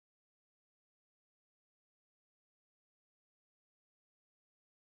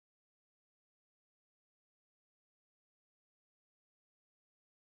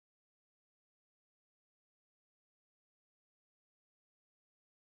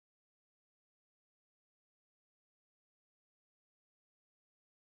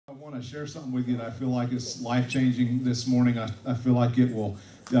want to share something with you that I feel like is life-changing this morning. I feel like it will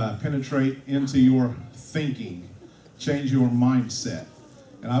penetrate into your thinking, change your mindset.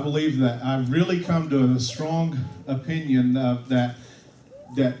 And I believe that I've really come to a strong opinion of that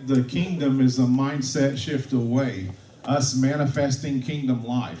the kingdom is a mindset shift away, us manifesting kingdom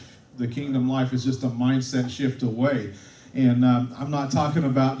life. The kingdom life is just a mindset shift away. And I'm not talking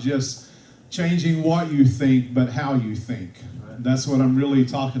about just changing what you think, but how you think. That's what I'm really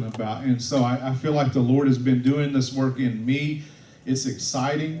talking about. And so I feel like the Lord has been doing this work in me. It's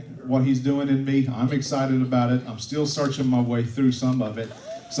exciting what He's doing in me. I'm excited about it. I'm still searching my way through some of it.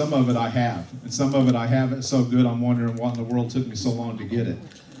 Some of it I have. And some of it I haven't so good I'm wondering what in the world took me so long to get it.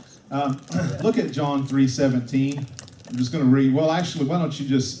 Look at John 3:17. I'm just going to read. Well, actually, why don't you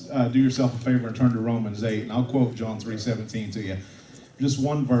just do yourself a favor and turn to Romans 8, and I'll quote John 3:17 to you. Just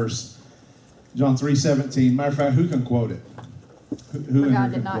one verse. John 3:17. Matter of fact, who can quote it? Who For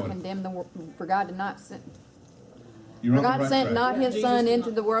God did not condemn the world. For God did not send. You're For God right sent track. not His Son into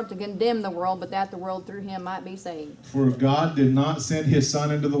the world to condemn the world, but that the world through Him might be saved. For God did not send His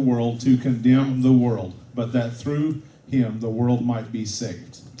Son into the world to condemn the world, but that through Him the world might be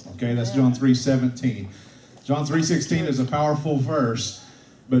saved. Okay, that's John 3:17. John 3:16 is a powerful verse,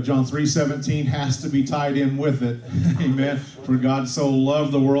 but John 3:17 has to be tied in with it. Amen. For God so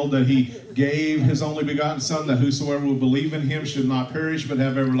loved the world that He gave His only begotten Son, that whosoever will believe in Him should not perish but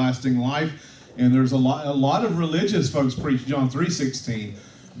have everlasting life. And there's a lot of religious folks preach John 3:16,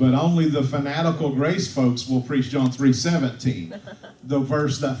 but only the fanatical grace folks will preach John 3:17. The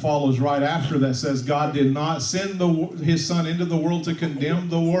verse that follows right after that says God did not send His Son into the world to condemn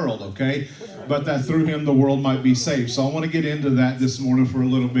the world, okay? But that through Him the world might be saved. So I want to get into that this morning for a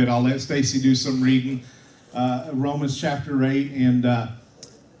little bit. I'll let Stacy do some reading. Romans chapter 8, and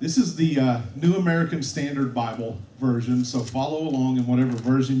this is the New American Standard Bible version, so follow along in whatever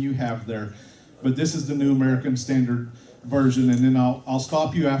version you have there. But this is the New American Standard version, and then I'll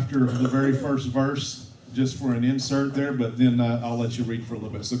stop you after the very first verse just for an insert there, but then I'll let you read for a little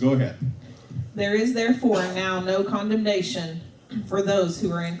bit. So go ahead. There is therefore now no condemnation for those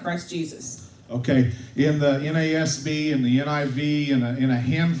who are in Christ Jesus. Okay, in the NASB and the NIV and in a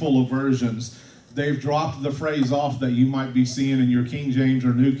handful of versions, they've dropped the phrase off that you might be seeing in your King James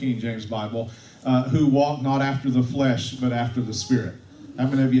or New King James Bible, who walk not after the flesh, but after the Spirit. How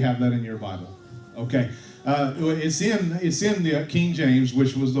many of you have that in your Bible? Okay, it's in the King James,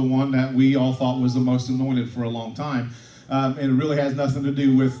 which was the one that we all thought was the most anointed for a long time, and it really has nothing to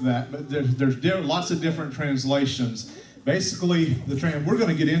do with that. But there's lots of different translations. Basically, we're going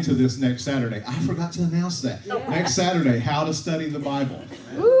to get into this next Saturday. I forgot to announce that. Next Saturday, how to study the Bible.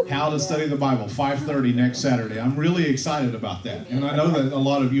 How to study the Bible, 5:30 next Saturday. I'm really excited about that, and I know that a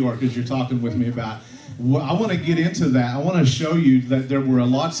lot of you are because you're talking with me about. I want to get into that. I want to show you that there were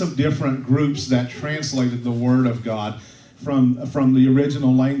lots of different groups that translated the Word of God from the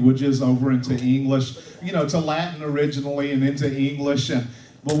original languages over into English, to Latin originally and into English.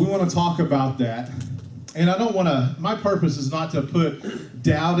 But we want to talk about that. And I don't want to, my purpose is not to put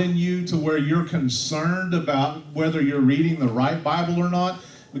doubt in you to where you're concerned about whether you're reading the right Bible or not,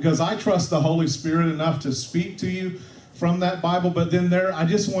 because I trust the Holy Spirit enough to speak to you from that Bible. But then I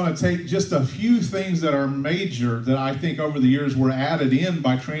just want to take just a few things that are major that I think over the years were added in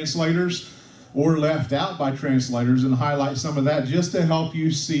by translators or left out by translators and highlight some of that just to help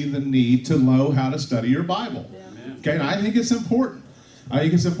you see the need to know how to study your Bible. Yeah. Okay, and I think it's important. I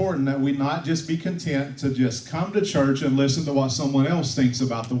think it's important that we not just be content to just come to church and listen to what someone else thinks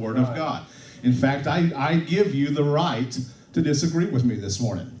about the Word of God. In fact, I give you the right to disagree with me this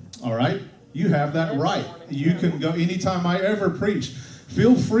morning. All right? You have that right. You can go anytime I ever preach.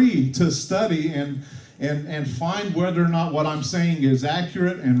 Feel free to study and find whether or not what I'm saying is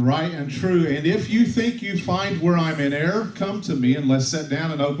accurate and right and true. And if you think you find where I'm in error, come to me and let's sit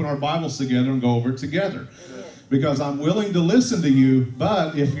down and open our Bibles together and go over it together. Because I'm willing to listen to you,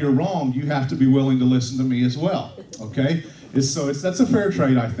 but if you're wrong, you have to be willing to listen to me as well. Okay? That's a fair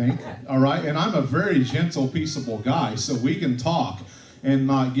trade, I think. All right? And I'm a very gentle, peaceable guy, so we can talk and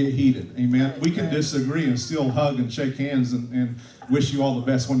not get heated. Amen. We can disagree and still hug and shake hands and wish you all the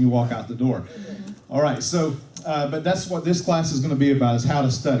best when you walk out the door. All right, so, but that's what this class is going to be about, is how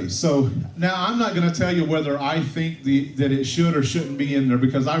to study. So now I'm not going to tell you whether I think that it should or shouldn't be in there,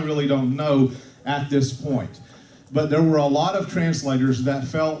 because I really don't know at this point. But there were a lot of translators that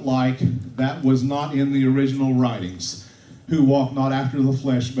felt like that was not in the original writings, who walk not after the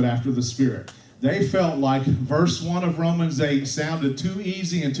flesh, but after the Spirit. They felt like verse 1 of Romans 8 sounded too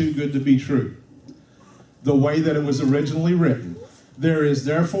easy and too good to be true, the way that it was originally written. There is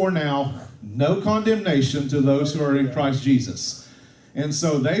therefore now no condemnation to those who are in Christ Jesus. And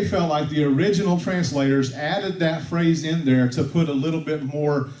so they felt like the original translators added that phrase in there to put a little bit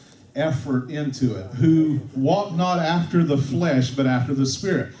more effort into it. Who walk not after the flesh, but after the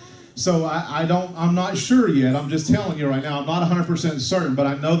Spirit. So I'm not sure yet. I'm just telling you right now. I'm not 100% certain, but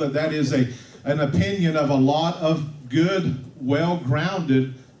I know that is an opinion of a lot of good,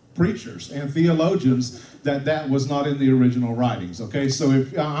 well-grounded preachers and theologians, that was not in the original writings. Okay, so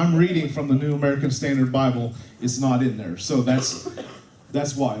if I'm reading from the New American Standard Bible, it's not in there. So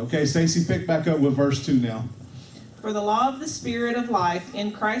that's why. Okay, Stacy, pick back up with verse 2 now. For the law of the Spirit of life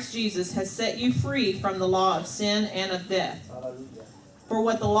in Christ Jesus has set you free from the law of sin and of death. For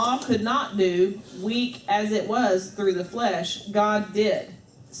what the law could not do, weak as it was through the flesh, God did,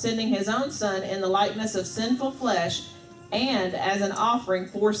 sending his own Son in the likeness of sinful flesh, and as an offering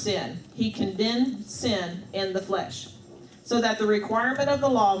for sin. He condemned sin in the flesh, so that the requirement of the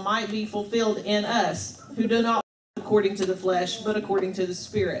law might be fulfilled in us, who do not walk according to the flesh, but according to the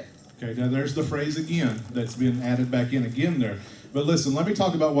Spirit. Okay, now there's the phrase again that's been added back in again there. But listen, let me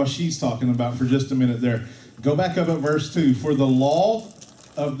talk about what she's talking about for just a minute there. Go back up at verse 2. For the law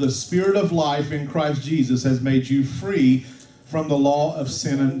of the Spirit of life in Christ Jesus has made you free from the law of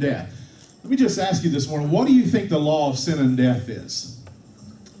sin and death. Let me just ask you this morning, what do you think the law of sin and death is?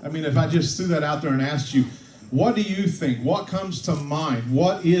 I mean, if I just threw that out there and asked you, what do you think? What comes to mind?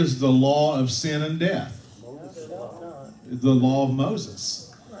 What is the law of sin and death? The law of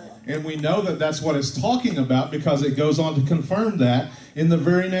Moses. And we know that that's what it's talking about because it goes on to confirm that in the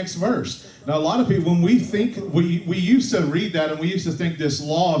very next verse. Now, a lot of people, when we think, we used to read that and we used to think this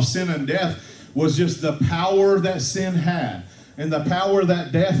law of sin and death was just the power that sin had and the power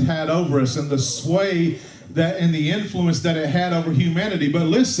that death had over us and the sway that and the influence that it had over humanity. But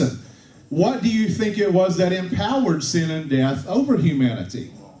listen, what do you think it was that empowered sin and death over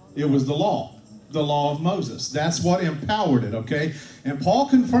humanity? It was the law of Moses. That's what empowered it, okay? And Paul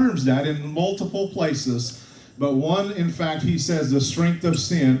confirms that in multiple places, but one, in fact, he says the strength of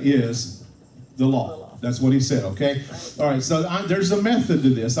sin is the law. That's what he said, okay? All right, so there's a method to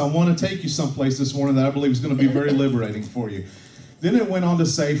this. I want to take you someplace this morning that I believe is going to be very liberating for you. Then it went on to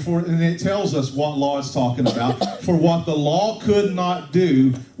say, and it tells us what law it's talking about. For what the law could not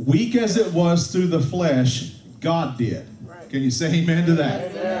do, weak as it was through the flesh, God did. Can you say amen to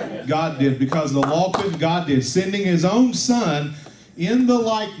that? Amen. God did, because the law couldn't, God did, sending his own Son in the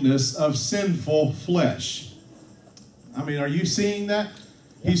likeness of sinful flesh. I mean, are you seeing that?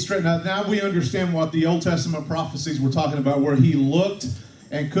 He's straightened. Now we understand what the Old Testament prophecies were talking about, where he looked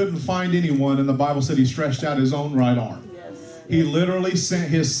and couldn't find anyone, and the Bible said he stretched out his own right arm. He literally sent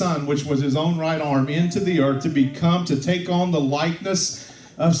his Son, which was his own right arm, into the earth to take on the likeness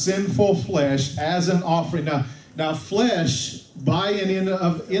of sinful flesh as an offering. Now flesh, by and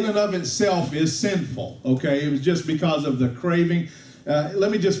in and of itself, is sinful. Okay, it was just because of the craving.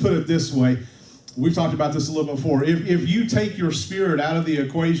 Let me just put it this way. We've talked about this a little before. If you take your spirit out of the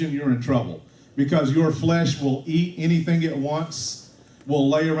equation, you're in trouble, because your flesh will eat anything it wants, will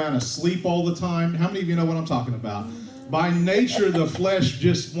lay around asleep all the time. How many of you know what I'm talking about? By nature, the flesh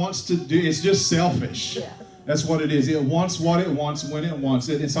just wants to do, it's just selfish. Yeah. That's what it is. It wants what it wants when it wants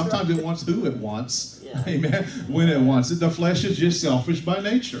it. And sometimes it wants who it wants. Yeah. Amen. When it wants it. The flesh is just selfish by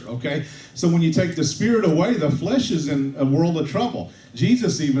nature. Okay. So when you take the spirit away, the flesh is in a world of trouble.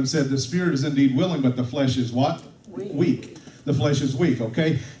 Jesus even said the spirit is indeed willing, but the flesh is what? Weak. The flesh is weak.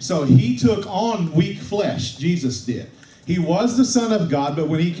 Okay. So he took on weak flesh. Jesus did. He was the Son of God, but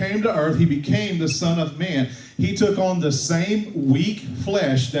when he came to earth, he became the Son of Man. He took on the same weak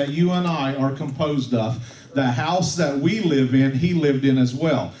flesh that you and I are composed of. The house that we live in, he lived in as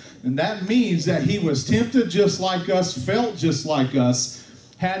well. And that means that he was tempted just like us, felt just like us,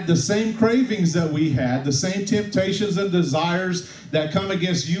 had the same cravings that we had, the same temptations and desires that come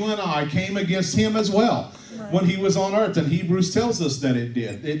against you and I came against him as well. Right. When he was on earth. And Hebrews tells us that it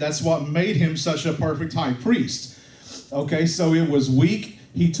did. That's what made him such a perfect high priest. Okay, so it was weak.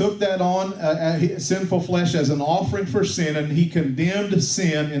 He took that on, sinful flesh, as an offering for sin, and he condemned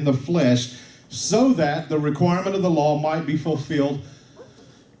sin in the flesh so that the requirement of the law might be fulfilled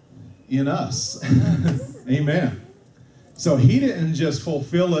in us. Amen. So he didn't just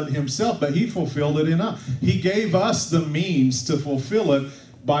fulfill it himself, but he fulfilled it in us. He gave us the means to fulfill it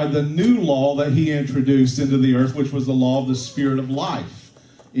by the new law that he introduced into the earth, which was the law of the Spirit of life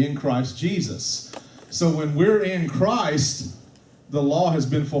in Christ Jesus. So when we're in Christ, the law has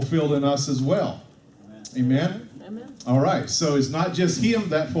been fulfilled in us as well. Amen? Amen. All right. So it's not just him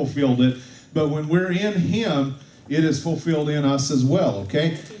that fulfilled it, but when we're in him, it is fulfilled in us as well.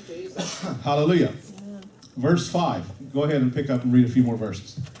 Okay? Hallelujah. Amen. Verse 5. Go ahead and pick up and read a few more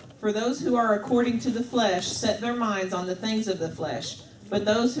verses. For those who are according to the flesh set their minds on the things of the flesh, but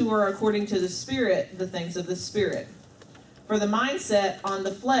those who are according to the Spirit, the things of the Spirit. For the mindset on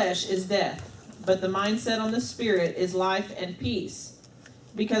the flesh is death, but the mindset on the Spirit is life and peace.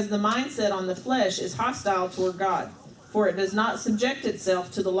 Because the mindset on the flesh is hostile toward God, for it does not subject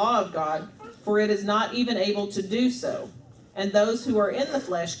itself to the law of God, for it is not even able to do so. And those who are in the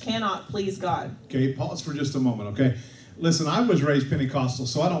flesh cannot please God. Okay, pause for just a moment, okay? Listen, I was raised Pentecostal,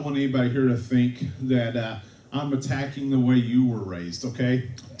 so I don't want anybody here to think that I'm attacking the way you were raised, okay?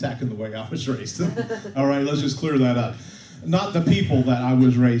 Attacking the way I was raised. All right, let's just clear that up. Not the people that I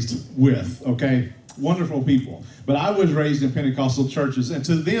was raised with, okay? Wonderful people. But I was raised in Pentecostal churches, and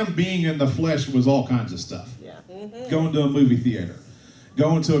to them, being in the flesh was all kinds of stuff. Yeah. Going to a movie theater,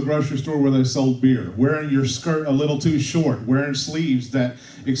 going to a grocery store where they sold beer, wearing your skirt a little too short, wearing sleeves that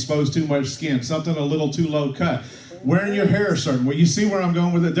expose too much skin, something a little too low cut, wearing your hair a certain way. You see where I'm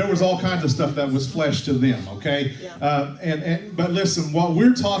going with it? There was all kinds of stuff that was flesh to them, okay? Yeah. But listen, what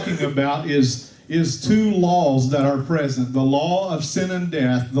we're talking about is two laws that are present: the law of sin and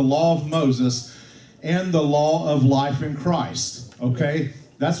death, the law of Moses, and the law of life in Christ, okay?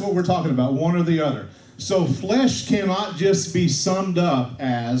 That's what we're talking about, one or the other. So flesh cannot just be summed up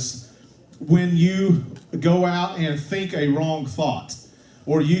as when you go out and think a wrong thought,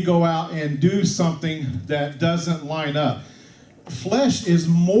 or you go out and do something that doesn't line up. Flesh is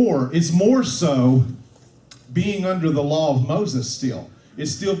it's more so being under the law of Moses still.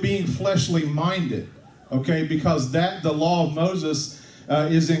 It's still being fleshly minded, okay? Because the law of Moses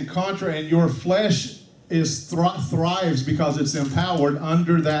is in contra, and your flesh thrives because it's empowered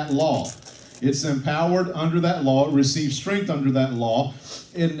under that law. It's empowered under that law. It receives strength under that law.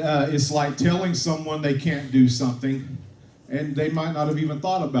 And it's like telling someone they can't do something, and they might not have even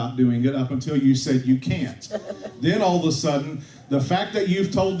thought about doing it up until you said you can't. Then all of a sudden, the fact that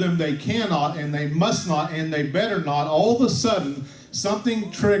you've told them they cannot and they must not and they better not, all of a sudden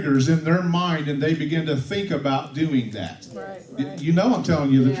something triggers in their mind and they begin to think about doing that. Right. You know I'm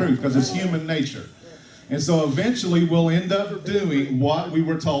telling you the truth, because it's human nature. And so eventually we'll end up doing what we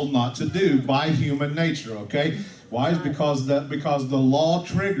were told not to do by human nature, okay? Why? Is because the law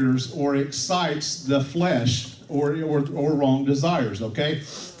triggers or excites the flesh or wrong desires, okay?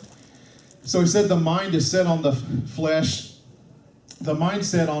 So he said the mind is set on the flesh. The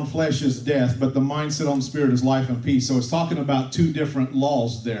mindset on flesh is death, but the mindset on spirit is life and peace. So it's talking about two different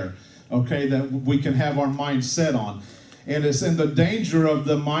laws there, okay, that we can have our mind set on. And the danger of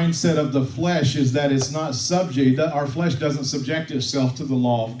the mindset of the flesh is that it's not subject, that our flesh doesn't subject itself to the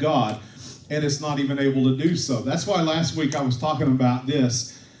law of God, and it's not even able to do so. That's why last week I was talking about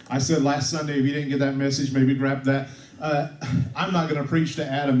this. I said last Sunday, if you didn't get that message, maybe grab that. I'm not going to preach to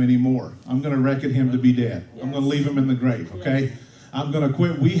Adam anymore. I'm going to reckon him to be dead. Yes. I'm going to leave him in the grave, okay? Yes. I'm going to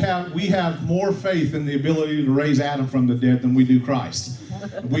quit. We have more faith in the ability to raise Adam from the dead than we do Christ.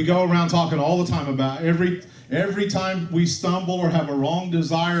 We go around talking all the time about every time we stumble or have a wrong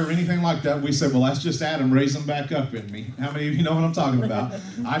desire or anything like that, we say, well, that's just Adam, raise him back up in me. How many of you know what I'm talking about?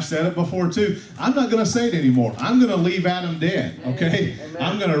 I've said it before too. I'm not going to say it anymore. I'm going to leave Adam dead, okay? Amen.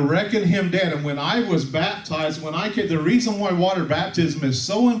 I'm going to reckon him dead. And when I was baptized, the reason why water baptism is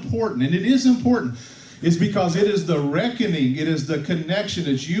so important, and it is important, is because it is the reckoning, it is the connection.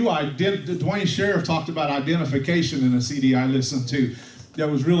 It's you. Dwayne Sheriff talked about identification in a CD I listened to. That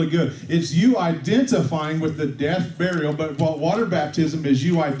was really good. It's you identifying with the death, burial, but what water baptism is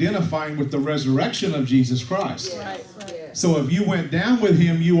you identifying with the resurrection of Jesus Christ. Yeah. Right. So if you went down with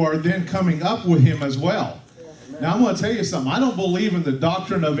him, you are then coming up with him as well. Yeah. Now I'm going to tell you something. I don't believe in the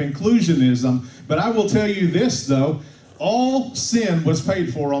doctrine of inclusionism, but I will tell you this though. All sin was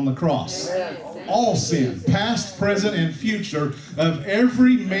paid for on the cross. Amen. All sin, past, present, and future, of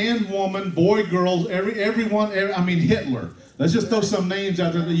every man, woman, boy, girl, everyone, Hitler. Let's just throw some names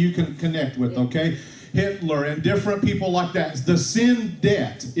out there that you can connect with, okay? Hitler and different people like that. The sin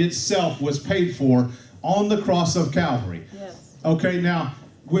debt itself was paid for on the cross of Calvary. Yes. Okay, now,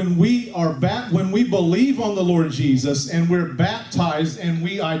 when we believe on the Lord Jesus and we're baptized and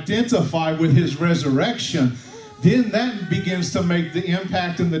we identify with his resurrection, then that begins to make the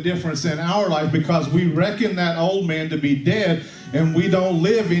impact and the difference in our life, because we reckon that old man to be dead and we don't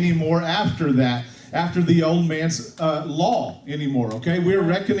live anymore after that. After the old man's law anymore, okay? We're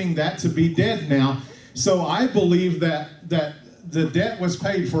reckoning that to be dead now. So I believe that the debt was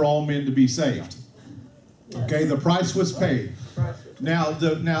paid for all men to be saved. Okay, the price was paid. Now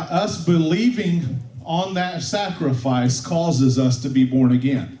us believing on that sacrifice causes us to be born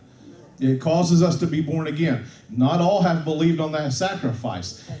again. It causes us to be born again. Not all have believed on that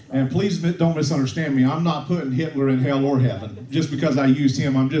sacrifice. And please don't misunderstand me. I'm not putting Hitler in hell or heaven just because I used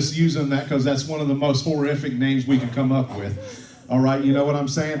him. I'm just using that because that's one of the most horrific names we can come up with. All right, you know what I'm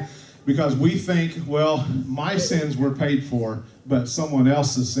saying? Because we think, well, my sins were paid for, but someone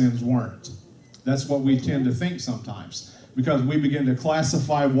else's sins weren't. That's what we tend to think sometimes, because we begin to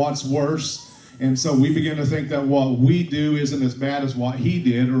classify what's worse. And so we begin to think that what we do isn't as bad as what he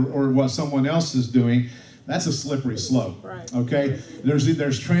did, or what someone else is doing. That's a slippery slope, Right. okay?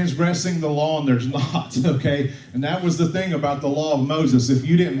 There's transgressing the law and there's not, okay? And that was the thing about the law of Moses. If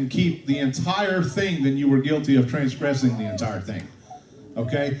you didn't keep the entire thing, then you were guilty of transgressing the entire thing,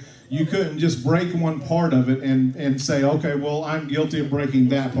 okay? You couldn't just break one part of it and say, okay, well, I'm guilty of breaking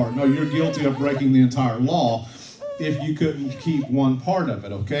that part. No, you're guilty of breaking the entire law if you couldn't keep one part of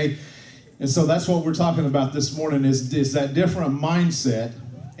it, okay? And so that's what we're talking about this morning is that different mindset.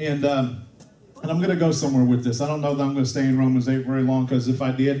 And I'm going to go somewhere with this. I don't know that I'm going to stay in Romans 8 very long, because if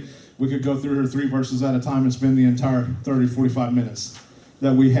I did, we could go through here 3 verses at a time and spend the entire 30, 45 minutes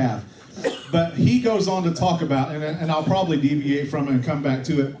that we have. But he goes on to talk about, and I'll probably deviate from it and come back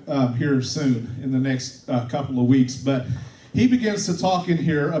to it here soon in the next couple of weeks. But he begins to talk in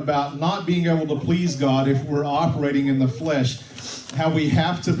here about not being able to please God if we're operating in the flesh, how we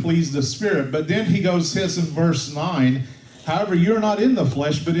have to please the Spirit. But then he says in verse 9, however, you're not in the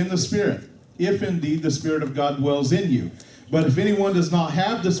flesh, but in the Spirit, if indeed the Spirit of God dwells in you. But if anyone does not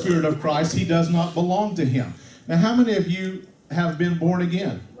have the Spirit of Christ, he does not belong to him. Now, how many of you have been born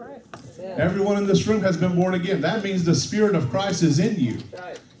again? Everyone in this room has been born again. That means the Spirit of Christ is in you.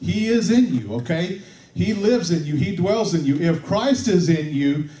 He is in you, okay? He lives in you. He dwells in you. If Christ is in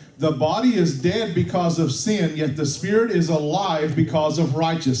you, the body is dead because of sin, yet the Spirit is alive because of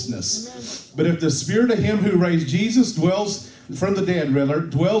righteousness. But if the Spirit of him who raised Jesus dwells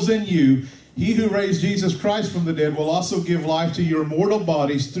in you, he who raised Jesus Christ from the dead will also give life to your mortal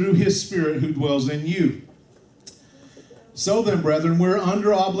bodies through his Spirit who dwells in you. So then, brethren, we're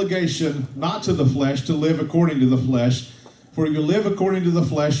under obligation, not to the flesh, to live according to the flesh. For you live according to the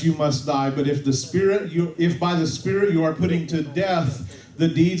flesh, you must die. But if by the Spirit you are putting to death the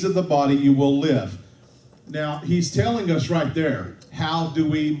deeds of the body, you will live. Now, he's telling us right there, how do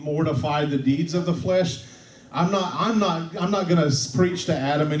we mortify the deeds of the flesh? I'm not going to preach to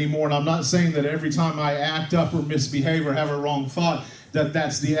Adam anymore, and I'm not saying that every time I act up or misbehave or have a wrong thought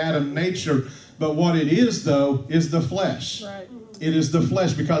that's the Adam nature. But what it is, though, is the flesh. Right. It is the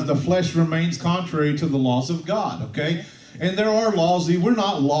flesh, because the flesh remains contrary to the laws of God, okay? And there are laws. We're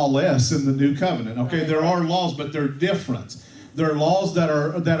not lawless in the new covenant, okay? There are laws, but they're different. There are laws that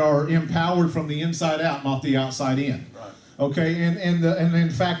are empowered from the inside out, not the outside in. Right. Okay, and in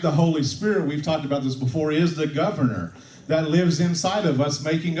fact, the Holy Spirit, we've talked about this before, is the governor that lives inside of us,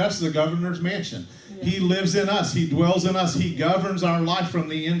 making us the governor's mansion. Yeah. He lives in us. He dwells in us. He governs our life from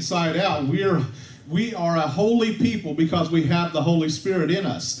the inside out. We are a holy people because we have the Holy Spirit in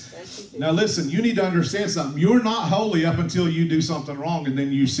us. Now listen, you need to understand something. You're not holy up until you do something wrong and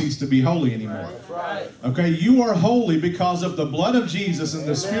then you cease to be holy anymore. Right. Okay, you are holy because of the blood of Jesus and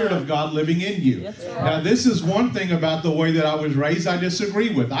the Spirit of God living in you. Right. Now this is one thing about the way that I was raised I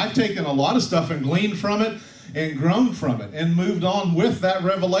disagree with. I've taken a lot of stuff and gleaned from it and grown from it and moved on with that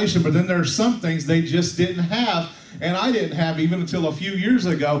revelation. But then there's some things they just didn't have, and I didn't have even until a few years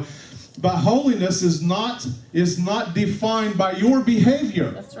ago. But holiness is not defined by your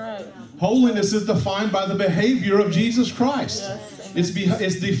behavior. That's right. Holiness is defined by the behavior of Jesus Christ. Yes,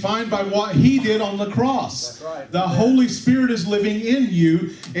 it's defined by what he did on the cross. That's right. The Holy Spirit is living in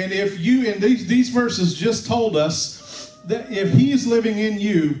you, and if you, and these verses just told us that if he is living in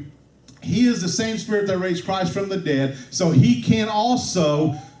you, he is the same Spirit that raised Christ from the dead, so he can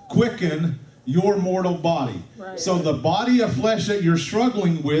also quicken your mortal body. Right. So the body of flesh that you're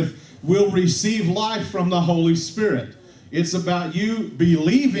struggling with will receive life from the Holy Spirit. It's about you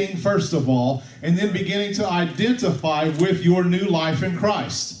believing, first of all, and then beginning to identify with your new life in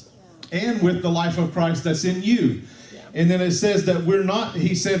Christ and with the life of Christ that's in you. And then it says that we're not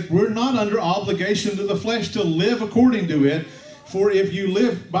under obligation to the flesh to live according to it. For if you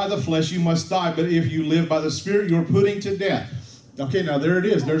live by the flesh, you must die. But if you live by the Spirit, you're putting to death. Okay, now there it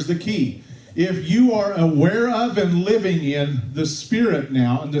is. There's the key. If you are aware of and living in the Spirit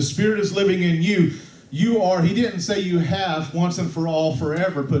now, and the Spirit is living in you, he didn't say you have once and for all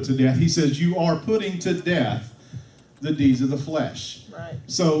forever put to death. He says you are putting to death the deeds of the flesh. Right.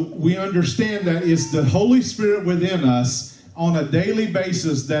 So we understand that it's the Holy Spirit within us on a daily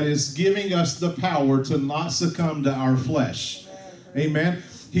basis that is giving us the power to not succumb to our flesh. Amen.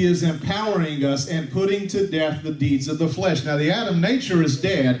 He is empowering us and putting to death the deeds of the flesh. Now the Adam nature is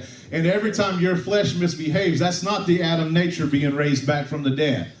dead, and every time your flesh misbehaves, that's not the Adam nature being raised back from the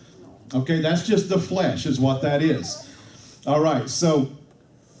dead. Okay, that's just the flesh is what that is. All right, so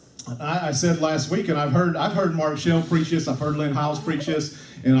I said last week, and I've heard Mark Shell preach this, I've heard Lynn Hiles preach this,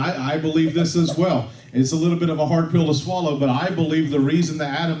 and I believe this as well. It's a little bit of a hard pill to swallow, but I believe the reason the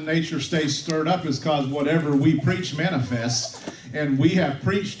Adam nature stays stirred up is because whatever we preach manifests, and we have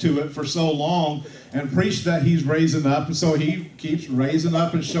preached to it for so long and preached that he's raising up, and so he keeps raising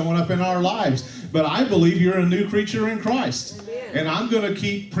up and showing up in our lives. But I believe you're a new creature in Christ, and I'm going to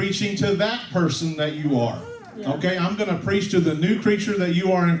keep preaching to that person that you are. Okay, I'm going to preach to the new creature that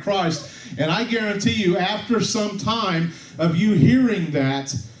you are in Christ, and I guarantee you, after some time of you hearing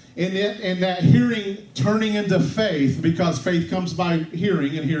that, and that hearing turning into faith, because faith comes by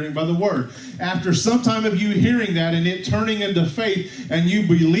hearing, and hearing by the word. After some time of you hearing that and it turning into faith, and you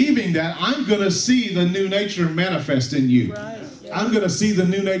believing that, I'm going to see the new nature manifest in you. Right. Yeah. I'm going to see the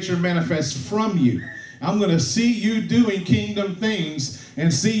new nature manifest from you. I'm going to see you doing kingdom things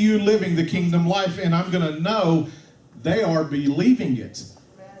and see you living the kingdom life, and I'm going to know they are believing it.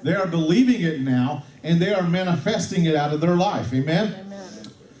 They are believing it now, and they are manifesting it out of their life. Amen? Amen.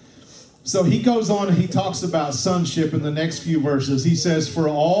 So he goes on and he talks about sonship in the next few verses. He says, for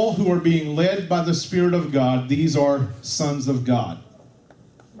all who are being led by the Spirit of God, these are sons of God.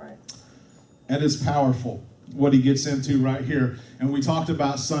 Right. And it's powerful what he gets into right here. And we talked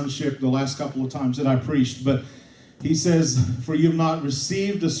about sonship the last couple of times that I preached, but he says, for you have not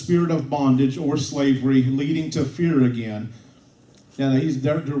received the spirit of bondage or slavery leading to fear again. Now he's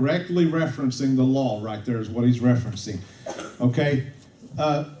directly referencing the law right there is what he's referencing. Okay?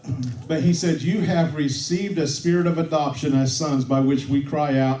 But he said, you have received a spirit of adoption as sons by which we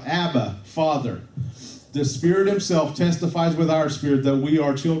cry out, Abba, Father. The Spirit himself testifies with our spirit that we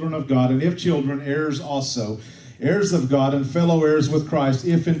are children of God, and if children, heirs also, heirs of God and fellow heirs with Christ,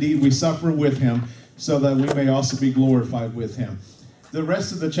 if indeed we suffer with him, so that we may also be glorified with him. The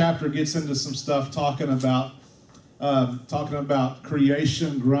rest of the chapter gets into some stuff talking about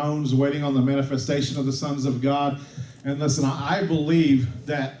creation, groans, waiting on the manifestation of the sons of God. And listen, I believe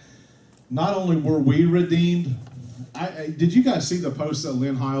that not only were we redeemed, did you guys see the post that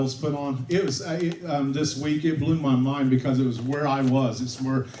Lynn Hiles put on? It was this week. It blew my mind because it was where I was.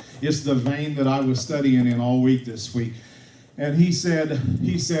 It's the vein that I was studying in all week this week. And he said,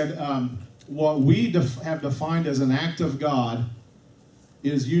 what we have defined as an act of God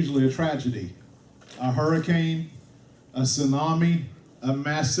is usually a tragedy, a hurricane, a tsunami, a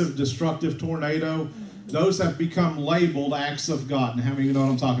massive destructive tornado. Those have become labeled acts of God. And how many of you know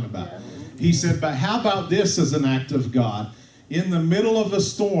what I'm talking about? Yeah. He said, but how about this as an act of God? In the middle of a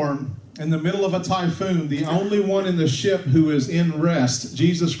storm, in the middle of a typhoon, the only one in the ship who is in rest,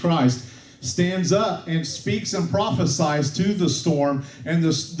 Jesus Christ, stands up and speaks and prophesies to the storm, and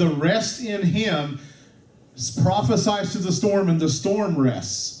the rest in him prophesies to the storm, and the storm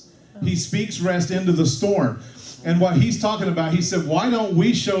rests. He speaks rest into the storm. And what he's talking about, he said, why don't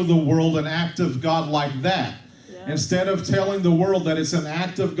we show the world an act of God like that? Yeah. Instead of telling the world that it's an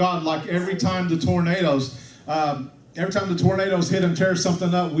act of God, like every time the tornadoes hit and tear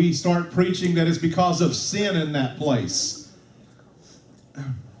something up, we start preaching that it's because of sin in that place.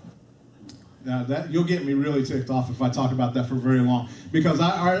 Now you'll get me really ticked off if I talk about that for very long, because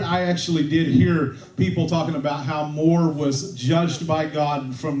I actually did hear people talking about how Moore was judged by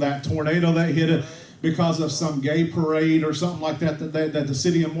God from that tornado that hit it because of some gay parade or something like that the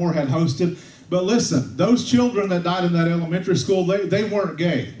city of Moore had hosted. But listen, those children that died in that elementary school, they weren't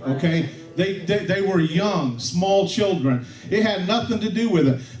gay, okay? They were young, small children. It had nothing to do with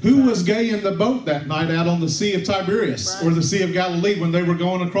it. Who was gay in the boat that night out on the Sea of Tiberias or the Sea of Galilee when they were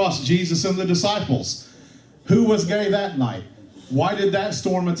going across, Jesus and the disciples? Who was gay that night? Why did that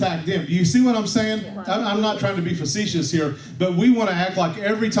storm attack them? Do you see what I'm saying? I'm not trying to be facetious here, but we want to act like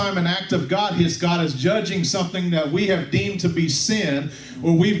every time an act of God hits, God is judging something that we have deemed to be sin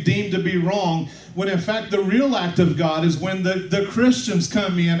or we've deemed to be wrong, when in fact the real act of God is when the Christians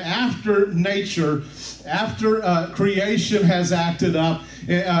come in after nature, after creation has acted up.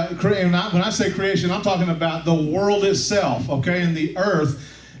 And when I say creation, I'm talking about the world itself, okay, and the earth.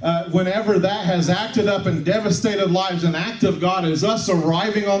 Whenever that has acted up and devastated lives, an act of God is us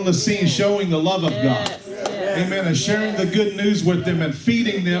arriving on the scene showing the love of God. Amen. And sharing the good news with them and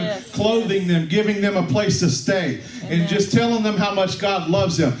feeding them, clothing them, giving them a place to stay. And just telling them how much God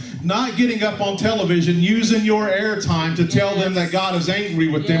loves them. Not getting up on television, using your airtime to tell them that God is angry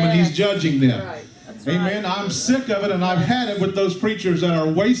with them and he's judging them. Amen. I'm sick of it, and I've had it with those preachers that are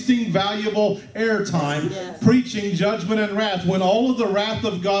wasting valuable airtime preaching judgment and wrath when all of the wrath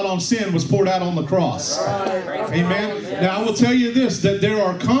of God on sin was poured out on the cross. Amen. Now, I will tell you this, that there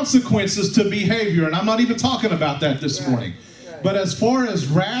are consequences to behavior, and I'm not even talking about that this morning. But as far as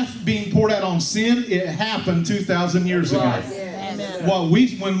wrath being poured out on sin, it happened 2,000 years ago.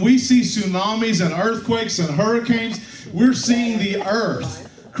 When we see tsunamis and earthquakes and hurricanes, we're seeing the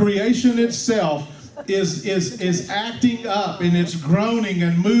earth, creation itself, is acting up, and it's groaning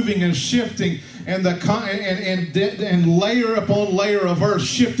and moving and shifting, and layer upon layer of earth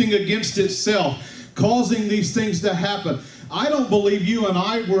shifting against itself, causing these things to happen. I don't believe you and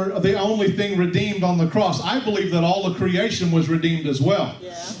I were the only thing redeemed on the cross. I believe that all of creation was redeemed as well.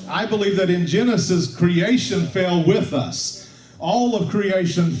 Yeah. I believe that in Genesis, creation fell with us. All of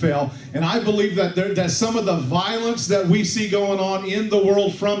creation fell. And I believe that, that some of the violence that we see going on in the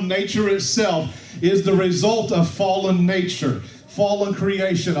world from nature itself is the result of fallen nature, fallen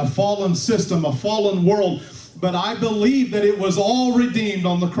creation, a fallen system, a fallen world. But I believe that it was all redeemed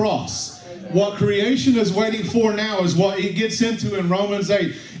on the cross. What creation is waiting for now is what it gets into in Romans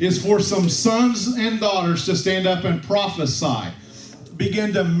 8, is for some sons and daughters to stand up and prophesy,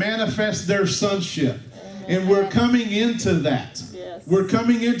 begin to manifest their sonship. And we're coming into that. Yes. We're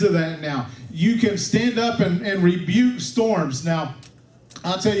coming into that now. You can stand up and rebuke storms. Now,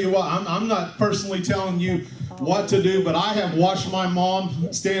 I'll tell you what, I'm not personally telling you what to do, but I have watched my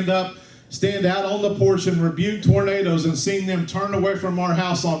mom stand out on the porch and rebuke tornadoes and seen them turn away from our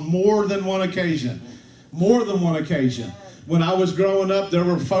house on more than one occasion. More than one occasion. When I was growing up, there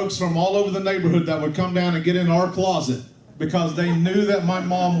were folks from all over the neighborhood that would come down and get in our closet because they knew that my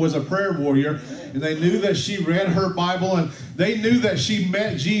mom was a prayer warrior, and they knew that she read her Bible, and they knew that she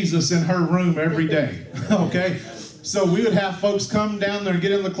met Jesus in her room every day. Okay? So we would have folks come down there and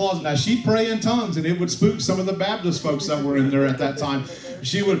get in the closet. Now, she'd pray in tongues, and it would spook some of the Baptist folks that were in there at that time.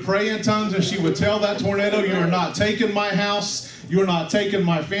 She would pray in tongues, and she would tell that tornado, "You are not taking my house. You're not taking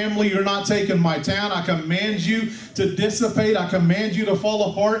my family. You're not taking my town. I command you to dissipate. I command you to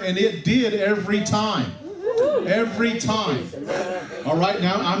fall apart." And it did every time. Every time. All right,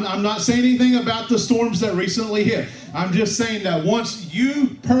 now, I'm not saying anything about the storms that recently hit. I'm just saying that once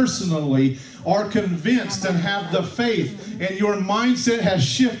you personally are convinced and have the faith, and your mindset has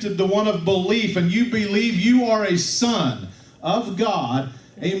shifted to one of belief, and you believe you are a son of God,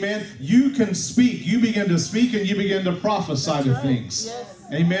 amen, you can speak. You begin to speak, and you begin to prophesy to things. Yes.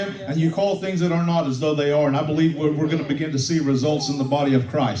 Amen. Yes. And you call things that are not as though they are. And I believe we're going to begin to see results in the body of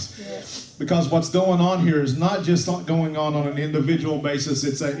Christ. Yes. Because what's going on here is not just going on an individual basis.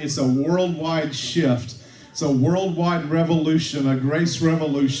 It's a worldwide shift. It's a worldwide revolution, a grace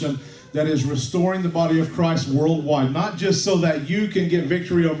revolution that is restoring the body of Christ worldwide. Not just so that you can get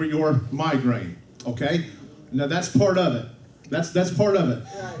victory over your migraine. Okay? Now that's part of it. That's part of it.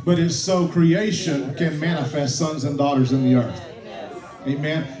 But it's so creation can manifest sons and daughters in the earth.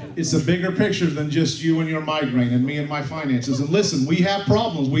 Amen. It's a bigger picture than just you and your migraine and me and my finances. And listen, we have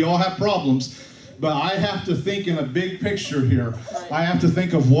problems. We all have problems. But I have to think in a big picture here. I have to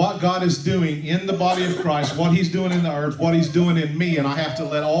think of what God is doing in the body of Christ, what He's doing in the earth, what He's doing in me. And I have to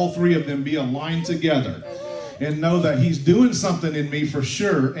let all three of them be aligned together. And know that He's doing something in me for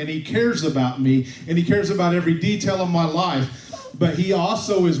sure. And He cares about me. And He cares about every detail of my life. But He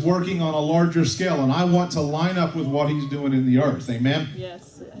also is working on a larger scale, and I want to line up with what He's doing in the earth. Amen?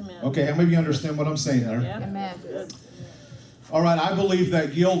 Yes. Amen. Okay, how many of you understand what I'm saying there? Yeah. Amen. All right, I believe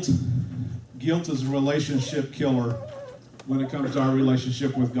that guilt is a relationship killer when it comes to our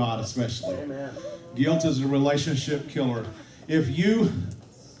relationship with God especially. Amen. Guilt is a relationship killer. If you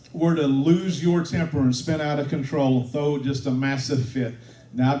were to lose your temper and spin out of control and throw just a massive fit,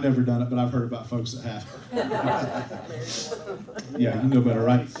 now, I've never done it, but I've heard about folks that have. Yeah, you know better,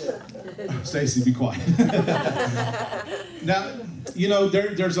 right? Stacy, be quiet. Now, you know,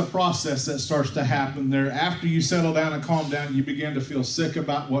 there's a process that starts to happen there. After you settle down and calm down, you begin to feel sick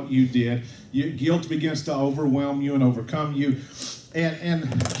about what you did. Guilt begins to overwhelm you and overcome you. And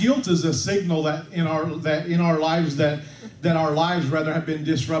guilt is a signal that in our lives that our lives rather have been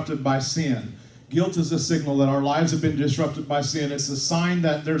disrupted by sin. Guilt is a signal that our lives have been disrupted by sin. It's a sign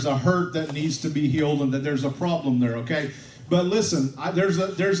that there's a hurt that needs to be healed and that there's a problem there, okay? But listen,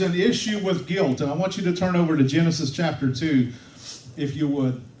 there's an issue with guilt, and I want you to turn over to Genesis chapter 2, if you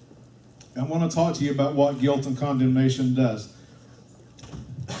would. I want to talk to you about what guilt and condemnation does.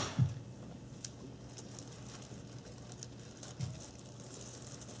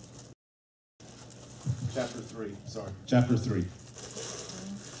 Chapter 3.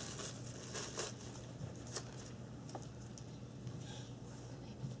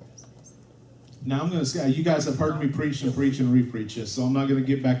 Now, I'm going to say, you guys have heard me preach and repreach this, so I'm not going to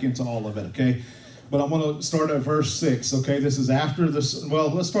get back into all of it, okay? But I want to start at verse 6, okay? This is after this. Well,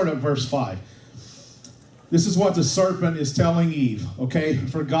 let's start at verse 5. This is what the serpent is telling Eve, okay?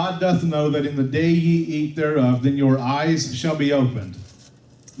 For God doth know that in the day ye eat thereof, then your eyes shall be opened.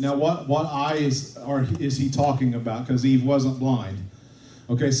 Now, what eyes is he talking about? Because Eve wasn't blind.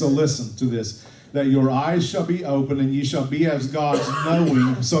 Okay, so listen to this. That your eyes shall be open and ye shall be as gods,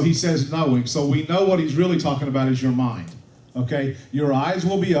 knowing. So he says knowing. So we know what he's really talking about is your mind. Okay? Your eyes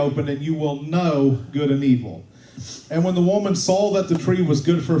will be open and you will know good and evil. And when the woman saw that the tree was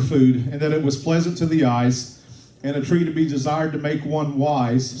good for food, and that it was pleasant to the eyes, and a tree to be desired to make one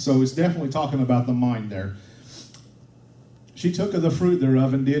wise, so it's definitely talking about the mind there, she took of the fruit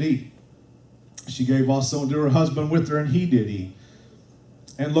thereof and did eat. She gave also unto her husband with her, and he did eat.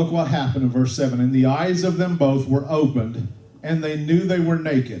 And look what happened in verse 7. And the eyes of them both were opened, and they knew they were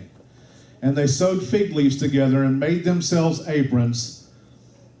naked. And they sewed fig leaves together and made themselves aprons.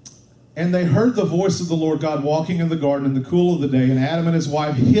 And they heard the voice of the Lord God walking in the garden in the cool of the day. And Adam and his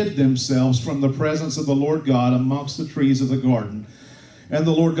wife hid themselves from the presence of the Lord God amongst the trees of the garden. And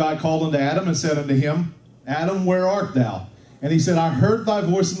the Lord God called unto Adam and said unto him, Adam, where art thou? And he said, I heard thy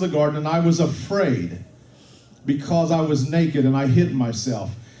voice in the garden, and I was afraid, because I was naked, and I hid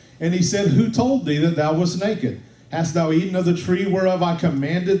myself. And he said, who told thee that thou wast naked? Hast thou eaten of the tree whereof I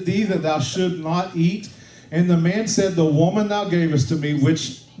commanded thee that thou should not eat? And the man said, the woman thou gavest to me,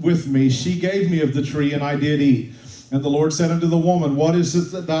 which with me, she gave me of the tree, and I did eat. And the Lord said unto the woman, what is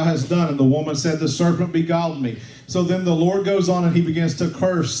it that thou hast done? And the woman said, the serpent beguiled me. So then the Lord goes on, and he begins to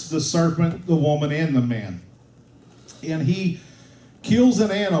curse the serpent, the woman, and the man. And he kills an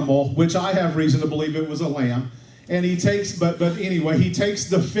animal, which I have reason to believe it was a lamb. And he takes, but anyway, he takes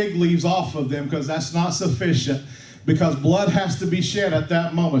the fig leaves off of them, because that's not sufficient, because blood has to be shed at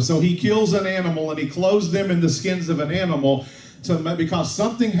that moment. So he kills an animal, and he clothes them in the skins of an animal, because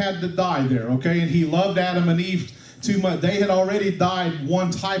something had to die there, okay? And he loved Adam and Eve too much. They had already died one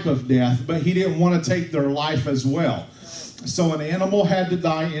type of death, but he didn't want to take their life as well. So an animal had to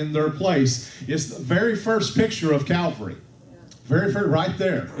die in their place. It's the very first picture of Calvary. Very first, right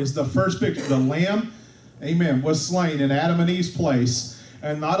there is the first picture. The lamb, amen, was slain in Adam and Eve's place.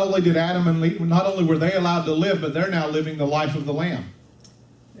 And not only did Adam and Eve, not only were they allowed to live, but they're now living the life of the lamb.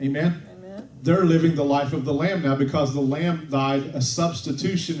 Amen? Amen. They're living the life of the lamb now, because the lamb died a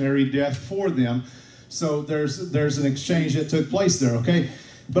substitutionary death for them. So there's an exchange that took place there, okay?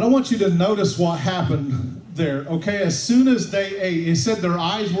 But I want you to notice what happened there, okay? As soon as they ate, it said their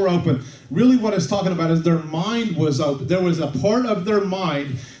eyes were open. Really what it's talking about is their mind was open. There was a part of their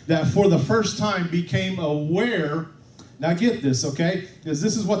mind that for the first time became aware. Now get this, okay? Because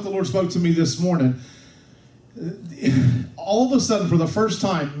this is what the Lord spoke to me this morning. All of a sudden, for the first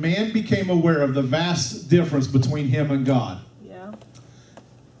time, man became aware of the vast difference between him and God. Yeah.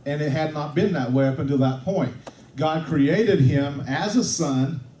 And it had not been that way up until that point. God created him as a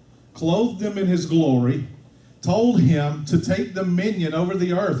son, clothed him in his glory, told him to take dominion over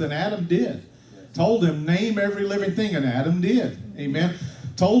the earth, and Adam did. Told him, name every living thing, and Adam did. Amen.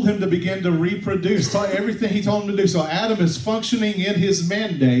 Told him to begin to reproduce, everything he told him to do. So Adam is functioning in his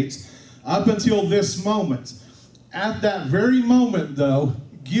mandates up until this moment. At that very moment, though,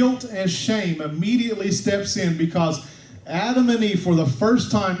 guilt and shame immediately steps in, because Adam and Eve, for the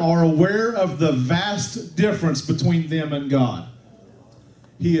first time, are aware of the vast difference between them and God.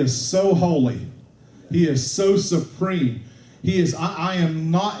 He is so holy. He is so supreme. He is, I am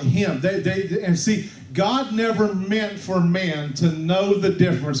not him. And see, God never meant for man to know the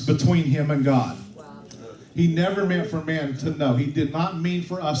difference between him and God. He never meant for man to know. He did not mean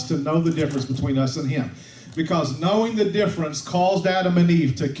for us to know the difference between us and him. Because knowing the difference caused Adam and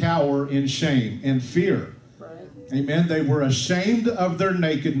Eve to cower in shame and fear. Amen. They were ashamed of their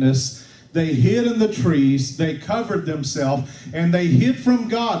nakedness. They hid in the trees. They covered themselves. And they hid from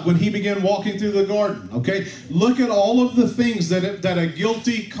God when he began walking through the garden. Okay? Look at all of the things that a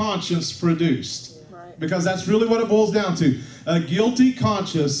guilty conscience produced. Because that's really what it boils down to. A guilty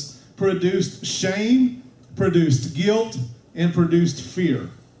conscience produced shame, produced guilt, and produced fear.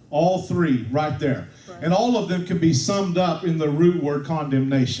 All three right there. And all of them can be summed up in the root word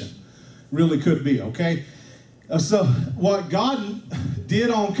condemnation. Really could be, okay? So what God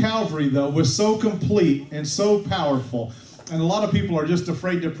did on Calvary, though, was so complete and so powerful. And a lot of people are just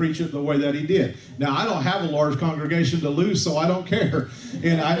afraid to preach it the way that he did. Now, I don't have a large congregation to lose, so I don't care.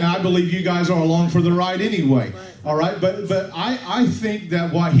 And I believe you guys are along for the ride anyway. All right? But I think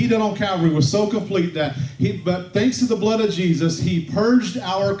that what he did on Calvary was so complete that but thanks to the blood of Jesus, he purged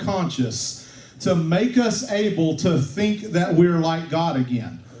our conscience to make us able to think that we're like God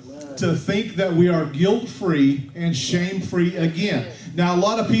again. To think that we are guilt-free and shame-free again. Now, a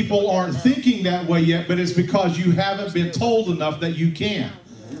lot of people aren't thinking that way yet, but it's because you haven't been told enough that you can.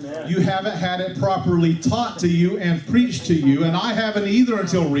 You haven't had it properly taught to you and preached to you, and I haven't either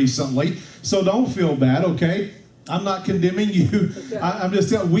until recently, so don't feel bad, okay? I'm not condemning you. I'm just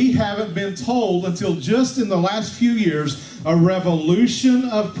telling you, we haven't been told until just in the last few years A revolution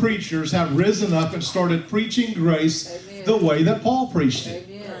of preachers have risen up and started preaching grace the way that Paul preached it.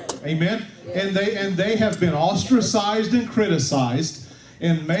 Amen. And they have been ostracized and criticized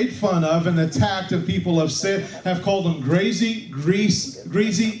and made fun of and attacked, and people have called them greasy grace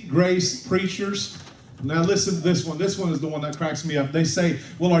preachers. Now listen to this one. This one is the one that cracks me up. They say,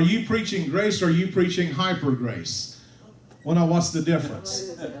 well, are you preaching grace or are you preaching hyper grace? Well, now what's the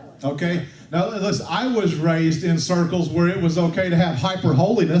difference? Okay? Now listen, I was raised in circles where it was okay to have hyper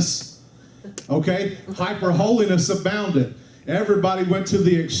holiness. Okay? Hyper holiness abounded. Everybody went to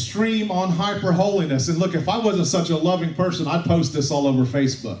the extreme on hyper holiness. And look, if I wasn't such a loving person, I'd post this all over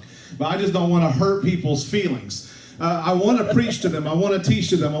Facebook. But I just don't want to hurt people's feelings. I want to preach to them. I want to teach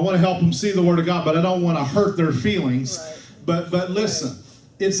to them. I want to help them see the Word of God, but I don't want to hurt their feelings. But listen,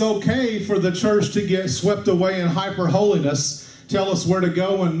 it's okay for the church to get swept away in hyper holiness, tell us where to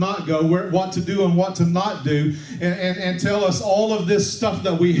go and not go, what to do and what to not do, and tell us all of this stuff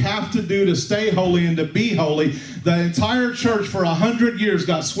that we have to do to stay holy and to be holy. The entire church for 100 years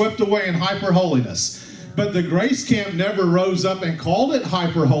got swept away in hyper holiness. But the Grace Camp never rose up and called it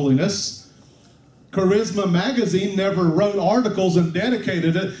hyper holiness. Charisma Magazine never wrote articles and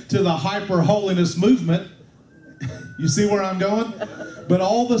dedicated it to the hyper holiness movement. You see where I'm going? But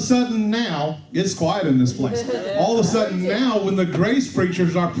all of a sudden now, it's quiet in this place. All of a sudden now, when the grace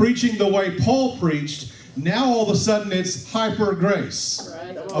preachers are preaching the way Paul preached, now all of a sudden it's hyper grace.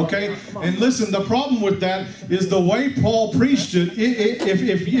 Okay? And listen, the problem with that is the way Paul preached it,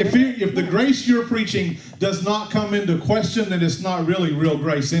 if the grace you're preaching does not come into question, then it's not really real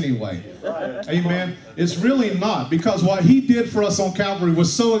grace anyway. Amen? It's really not, because what he did for us on Calvary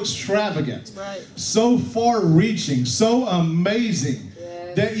was so extravagant, so far-reaching, so amazing,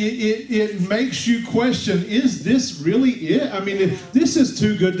 that it makes you question, is this really it? I mean, this is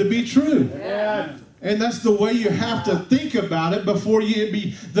too good to be true. And that's the way you have to think about it before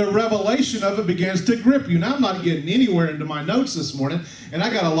the revelation of it begins to grip you. Now, I'm not getting anywhere into my notes this morning, and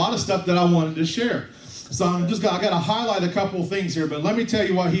I got a lot of stuff that I wanted to share. So I got to highlight a couple of things here, but let me tell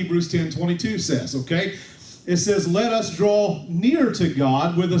you what Hebrews 10:22 says, okay? It says, let us draw near to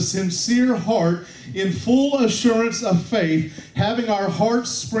God with a sincere heart in full assurance of faith, having our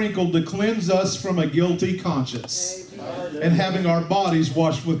hearts sprinkled to cleanse us from a guilty conscience, and having our bodies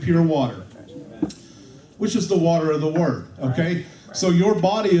washed with pure water, which is the water of the Word, okay? So your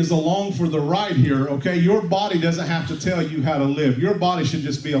body is along for the ride here, okay? Your body doesn't have to tell you how to live. Your body should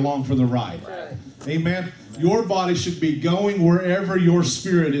just be along for the ride. Amen? Your body should be going wherever your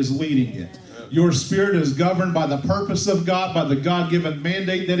spirit is leading it. Your spirit is governed by the purpose of God, by the God-given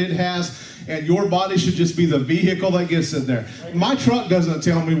mandate that it has, and your body should just be the vehicle that gets it there. My truck doesn't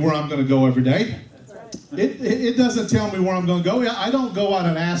tell me where I'm going to go every day. It doesn't tell me where I'm going to go. I don't go out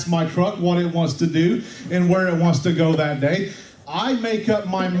and ask my truck what it wants to do and where it wants to go that day. I make up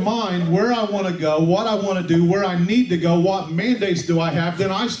my mind where I want to go, what I want to do, where I need to go, what mandates do I have. Then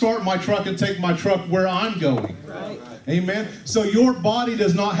I start my truck and take my truck where I'm going. Amen. So your body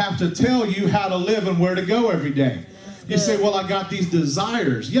does not have to tell you how to live and where to go every day. You say, well, I got these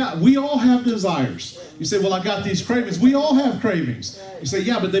desires. Yeah, we all have desires. You say, well, I got these cravings. We all have cravings. You say,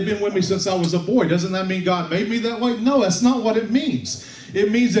 yeah, but they've been with me since I was a boy. Doesn't that mean God made me that way? No, that's not what it means. It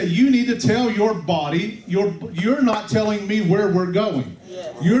means that you need to tell your body, you're not telling me where we're going.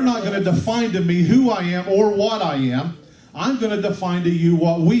 You're not going to define to me who I am or what I am. I'm going to define to you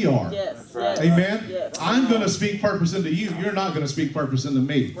what we are. Amen? I'm going to speak purpose into you. You're not going to speak purpose into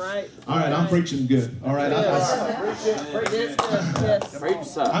me. All right, I'm preaching good. All right.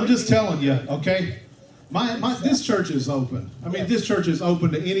 I'm just telling you, okay? This church is open. I mean, this church is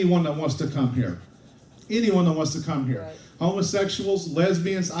open to anyone that wants to come here. Anyone that wants to come here. Homosexuals,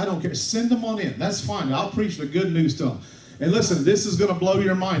 lesbians, I don't care. Send them on in. That's fine. I'll preach the good news to them. And listen, this is going to blow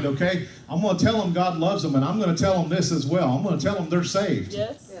your mind, okay? I'm going to tell them God loves them, and I'm going to tell them this as well. I'm going to tell them they're saved.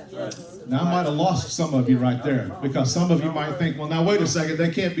 Now, I might have lost some of you right there, because some of you might think, well, now, wait a second,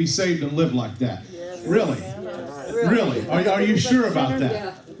 they can't be saved and live like that. Really? Really? Are you sure about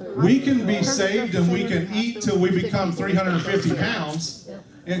that? We can be saved and we can eat till we become 350 pounds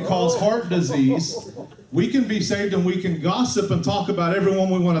and cause heart disease. We can be saved and we can gossip and talk about everyone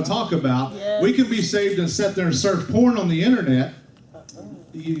we want to talk about. We can be saved and sit there and search porn on the internet.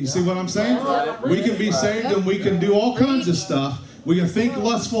 You see what I'm saying? We can be saved and we can do all kinds of stuff. We can think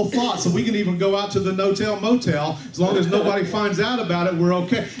lustful thoughts, and we can even go out to the no-tell motel. As long as nobody finds out about it, we're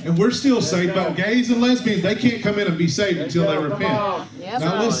okay. And we're still saved, but gays and lesbians, they can't come in and be saved until they repent.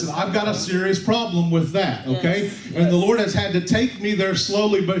 Now listen, I've got a serious problem with that, okay? And the Lord has had to take me there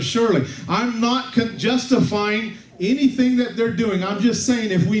slowly but surely. I'm not justifying anything that they're doing. I'm just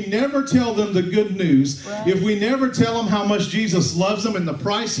saying, if we never tell them the good news, if we never tell them how much Jesus loves them and the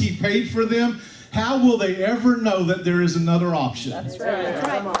price he paid for them, how will they ever know that there is another option? That's right.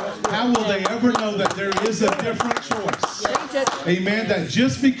 How will they ever know that there is a different choice? Amen. That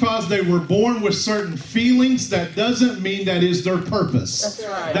just because they were born with certain feelings, that doesn't mean that is their purpose. That's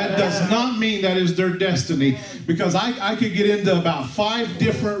right. That does not mean that is their destiny. Because I could get into about 5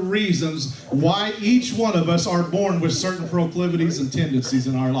 different reasons why each one of us are born with certain proclivities and tendencies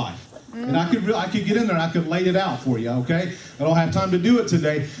in our life. And I could get in there and I could lay it out for you, okay? I don't have time to do it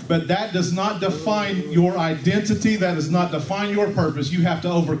today, but that does not define your identity. That does not define your purpose. You have to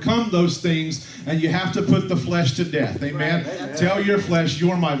overcome those things, and you have to put the flesh to death. Amen? Right. Tell your flesh,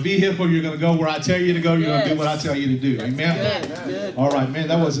 you're my vehicle. You're going to go where I tell you to go. You're going to do what I tell you to do. Amen? Good. All right, man,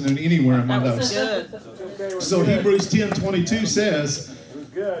 that wasn't anywhere in my notes. Good. So Hebrews 10:22 says,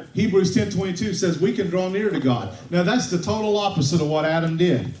 Hebrews 10:22 says we can draw near to God. Now that's the total opposite of what Adam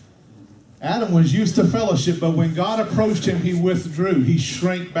did. Adam was used to fellowship, but when God approached him, he withdrew. He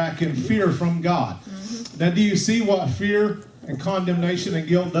shrank back in fear from God. Now, do you see what fear and condemnation and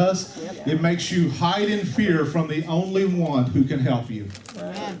guilt does? It makes you hide in fear from the only one who can help you.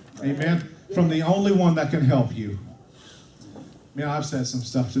 Amen. From the only one that can help you. Man, I've said some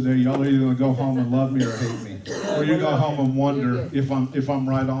stuff today. Y'all are either going to go home and love me or hate me, or you go home and wonder if I'm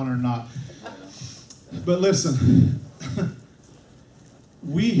right on or not. But listen.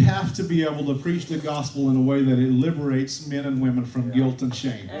 We have to be able to preach the gospel in a way that it liberates men and women from guilt and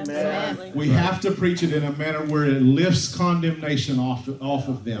shame. Amen. We have to preach it in a manner where it lifts condemnation off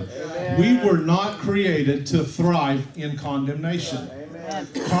of them. Amen. We were not created to thrive in condemnation. Amen.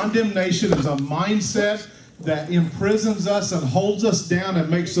 Condemnation is a mindset that imprisons us and holds us down and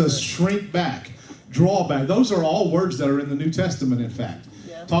makes us shrink back, draw back. Those are all words that are in the New Testament, in fact.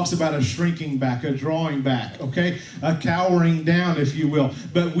 Talks about a shrinking back, a drawing back, okay? A cowering down, if you will.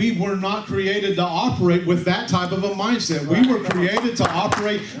 But we were not created to operate with that type of a mindset. We were created to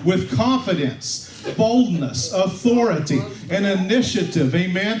operate with confidence, boldness, authority, and initiative,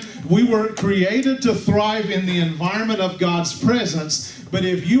 amen? We were created to thrive in the environment of God's presence, but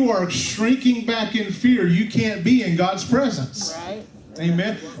if you are shrinking back in fear, you can't be in God's presence. Right.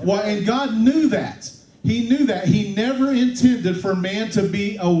 Amen? Well, and God knew that. He knew that. He never intended for man to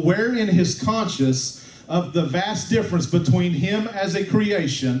be aware in his conscience of the vast difference between him as a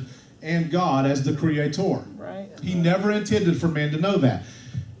creation and God as the creator. Right. He never intended for man to know that.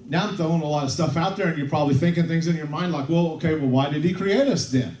 Now I'm throwing a lot of stuff out there, and you're probably thinking things in your mind like, well, okay, well, why did he create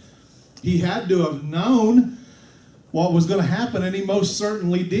us then? He had to have known what was going to happen, and he most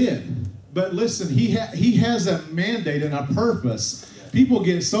certainly did. But listen, he has a mandate and a purpose. People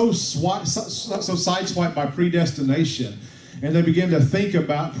get so sideswiped by predestination, and they begin to think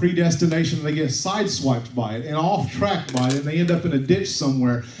about predestination, and they get sideswiped by it and off track by it, and they end up in a ditch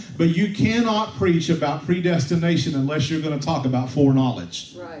somewhere. But you cannot preach about predestination unless you're going to talk about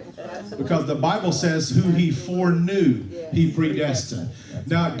foreknowledge. Right. Because the Bible says who he foreknew, he predestined.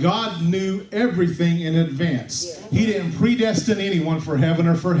 Now, God knew everything in advance. He didn't predestine anyone for heaven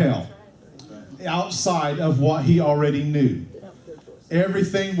or for hell outside of what he already knew. Every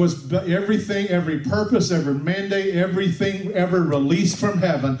purpose, every mandate, everything ever released from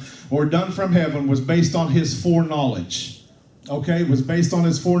heaven or done from heaven was based on his foreknowledge. Okay, it was based on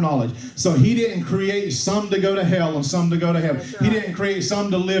his foreknowledge. So he didn't create some to go to hell and some to go to heaven. He didn't create some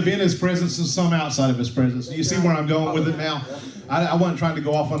to live in his presence and some outside of his presence. You see where I'm going with it now? I wasn't trying to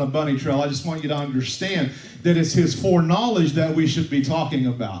go off on a bunny trail. I just want you to understand that it's his foreknowledge that we should be talking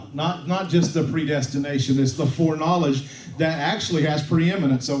about. Not just the predestination. It's the foreknowledge that actually has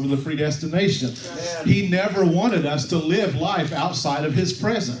preeminence over the predestination. Amen. He never wanted us to live life outside of his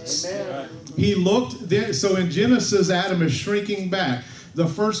presence. Amen. He looked, so in Genesis, Adam is shrinking back. The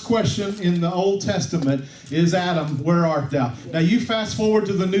first question in the Old Testament is, Adam, where art thou? Now you fast forward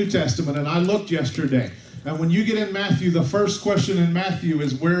to the New Testament, and I looked yesterday. And when you get in Matthew, the first question in Matthew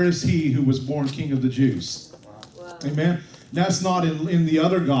is, where is he who was born King of the Jews? Wow. Amen. That's not in the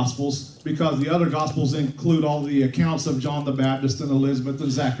other Gospels, because the other Gospels include all the accounts of John the Baptist and Elizabeth and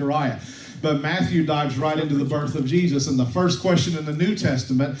Zechariah. But Matthew dives right into the birth of Jesus, and the first question in the New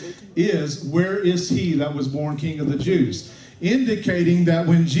Testament is, where is he that was born King of the Jews? Indicating that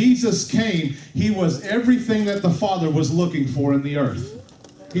when Jesus came, he was everything that the Father was looking for in the earth.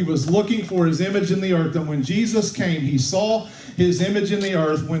 He was looking for his image in the earth, and when Jesus came, he saw his image in the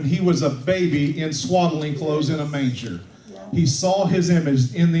earth when he was a baby in swaddling clothes in a manger. He saw his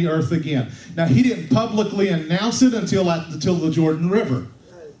image in the earth again. Now, he didn't publicly announce it until the Jordan River.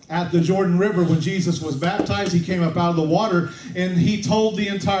 at the Jordan River when Jesus was baptized. He came up out of the water and he told the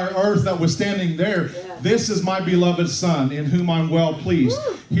entire earth that was standing there, this is my beloved Son in whom I'm well pleased.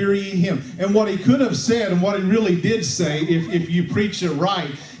 Hear ye him. And what he could have said, and what he really did say, if you preach it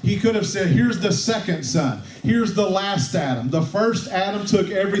right, he could have said, here's the second Son. Here's the last Adam. The first Adam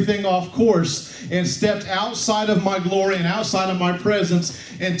took everything off course and stepped outside of my glory and outside of my presence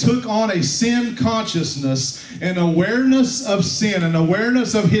and took on a sin consciousness, an awareness of sin, an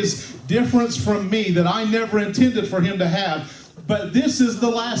awareness of his difference from me that I never intended for him to have. But this is the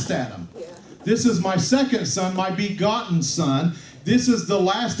last Adam. This is my second Son, my begotten Son. This is the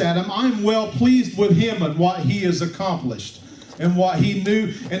last Adam. I'm well pleased with him and what he has accomplished and what he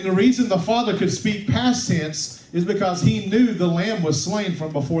knew. And the reason the Father could speak past tense is because he knew the Lamb was slain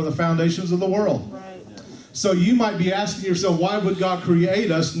from before the foundations of the world. Right. So you might be asking yourself, why would God create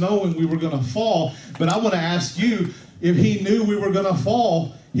us knowing we were going to fall? But I want to ask you, if he knew we were going to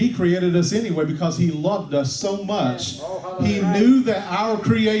fall, he created us anyway because he loved us so much. He knew that our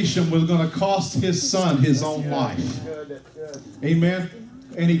creation was going to cost his Son his own life. Amen?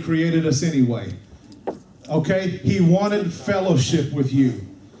 And he created us anyway. Okay? He wanted fellowship with you.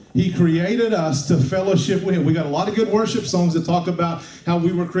 He created us to fellowship with him. We got a lot of good worship songs that talk about how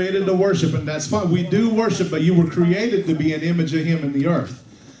we were created to worship, and that's fine. We do worship, but you were created to be an image of him in the earth.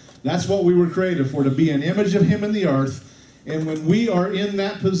 That's what we were created for, to be an image of him in the earth. And when we are in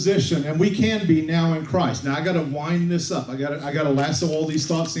that position, and we can be now in Christ. Now I got to wind this up. I got to lasso all these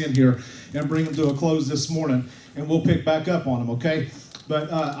thoughts in here and bring them to a close this morning, and we'll pick back up on them, okay?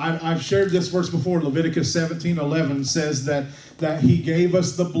 But I've shared this verse before. Leviticus 17:11 says that he gave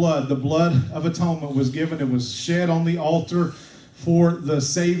us the blood. The blood of atonement was given. It was shed on the altar for the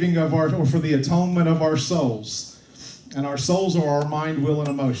saving of or for the atonement of our souls. And our souls are our mind, will, and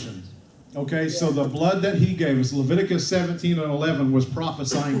emotion. Okay, so the blood that he gave us, Leviticus 17:11 was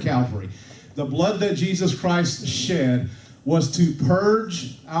prophesying Calvary. The blood that Jesus Christ shed was to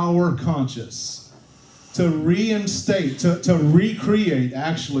purge our conscience, to reinstate, to recreate,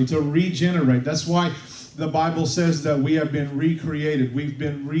 actually, to regenerate. That's why the Bible says that we have been recreated. We've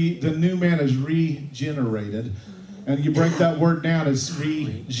been the new man is regenerated. And you break that word down, it's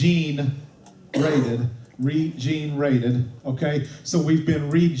regenerated. Regenerated, okay? So we've been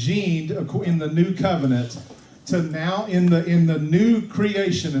regened in the new covenant to now in the new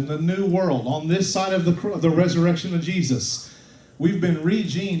creation, in the new world, on this side of the resurrection of Jesus. We've been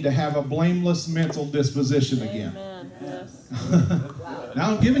regened to have a blameless mental disposition again. Amen. Yes. Now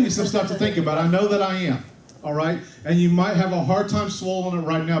I'm giving you some stuff to think about. I know that I am, all right? And you might have a hard time swallowing it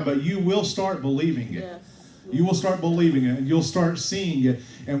right now, but you will start believing it. Yes. You will start believing it, and you'll start seeing it.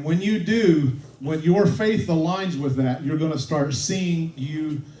 And when you do, when your faith aligns with that, you're going to start seeing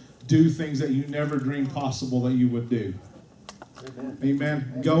you do things that you never dreamed possible that you would do. Amen.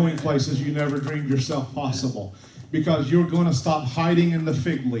 Amen. Going places you never dreamed yourself possible. Because you're going to stop hiding in the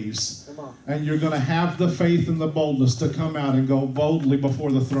fig leaves. And you're going to have the faith and the boldness to come out and go boldly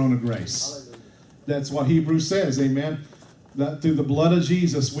before the throne of grace. That's what Hebrews says, amen. That through the blood of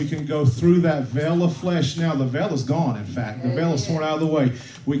Jesus, we can go through that veil of flesh. Now, the veil is gone, in fact. The veil is torn out of the way.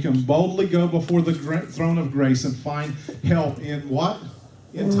 We can boldly go before the throne of grace and find help in what?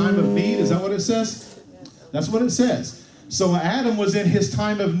 In time of need? Is that what it says? That's what it says. So Adam was in his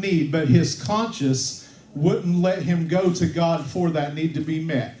time of need, but his conscience wouldn't let him go to God for that need to be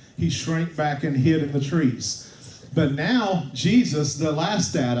met. He shrank back and hid in the trees. But now, Jesus, the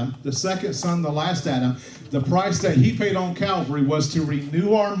last Adam, the second Son, the last Adam, the price that he paid on Calvary was to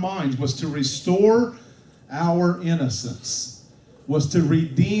renew our minds, was to restore our innocence, was to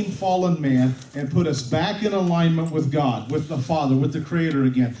redeem fallen man and put us back in alignment with God, with the Father, with the Creator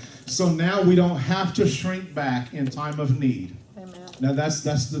again. So now we don't have to shrink back in time of need. Amen. Now that's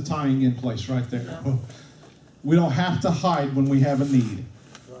the tying in place right there. Yeah. We don't have to hide when we have a need.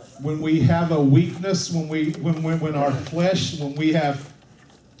 When we have a weakness, when our flesh, when we have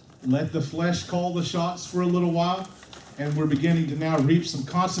let the flesh call the shots for a little while, and we're beginning to now reap some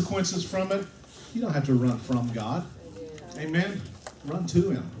consequences from it, you don't have to run from God. Amen. Run to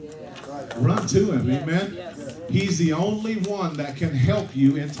him. Run to him. Amen. He's the only one that can help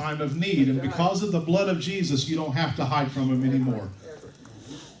you in time of need. And because of the blood of Jesus, you don't have to hide from him anymore.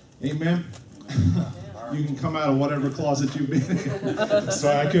 Amen. You can come out of whatever closet you've been in.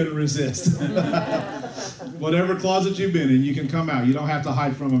 Sorry, I couldn't resist. Whatever closet you've been in, you can come out. You don't have to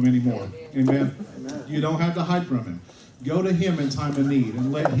hide from him anymore. Amen. You don't have to hide from him. Go to him in time of need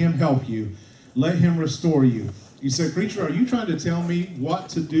and let him help you. Let him restore you. You say, preacher, are you trying to tell me what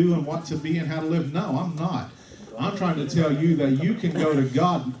to do and what to be and how to live? No, I'm not. I'm trying to tell you that you can go to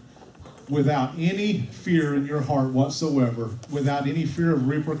God without any fear in your heart whatsoever, without any fear of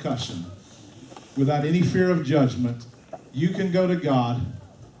repercussion, without any fear of judgment, you can go to God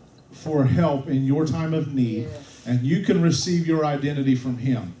for help in your time of need, and you can receive your identity from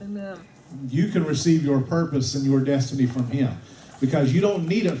Him. Amen. You can receive your purpose and your destiny from Him, because you don't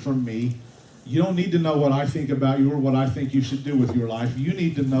need it from me. You don't need to know what I think about you or what I think you should do with your life. You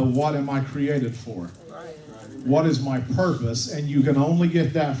need to know, what am I created for? What is my purpose? And you can only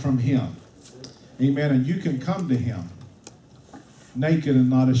get that from Him. Amen. And you can come to Him naked and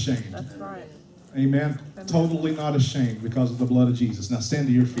not ashamed. That's right. Amen. Totally not ashamed because of the blood of Jesus. Now stand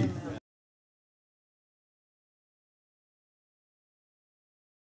to your feet. Amen.